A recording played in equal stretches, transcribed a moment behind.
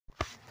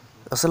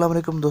अस्सलाम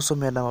वालेकुम दोस्तों,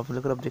 मेरा नाम आप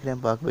लेकर आप देख रहे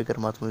हैं पाक बेकर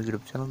मातम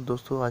यूट्यूब चैनल।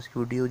 दोस्तों आज की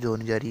वीडियो जो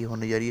होने जा रही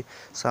है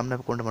सामने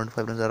आपको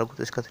 1.5 नज़र आ रहा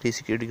है, इसका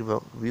 360 की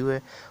व्यू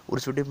है। और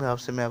इस वीडियो में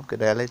मैं आपके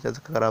राय लेना चाहता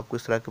हूं, अगर आपको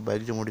इस तरह के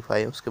बाइक जो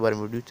मॉडिफाई है उसके बारे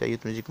में वीडियो चाहिए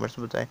तो नीचे कमेंट्स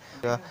में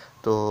बताएं।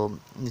 तो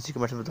नीचे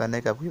कमेंट्स में बताना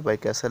है कि आपको ये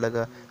बाइक कैसा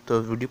लगा। तो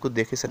वीडियो को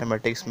देखे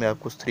सिनेमैटिक्स में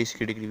आपको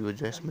 360 की व्यू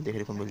जो है इसमें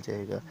देखने को मिल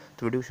जाएगा।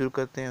 तो वीडियो शुरू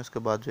करते हैं, उसके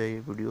बाद जो है ये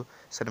वीडियो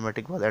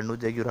सिनेमैटिक के बाद एंड हो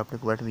जाएगी। और आपने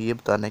कमेंट में ये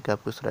बताना है कि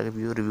आपको इस तरह के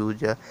व्यू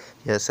रिव्यूज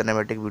या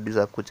सिनेमैटिक वीडियोज़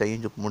आपको चाहिए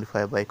जो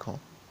मॉडिफाई बाइक हों।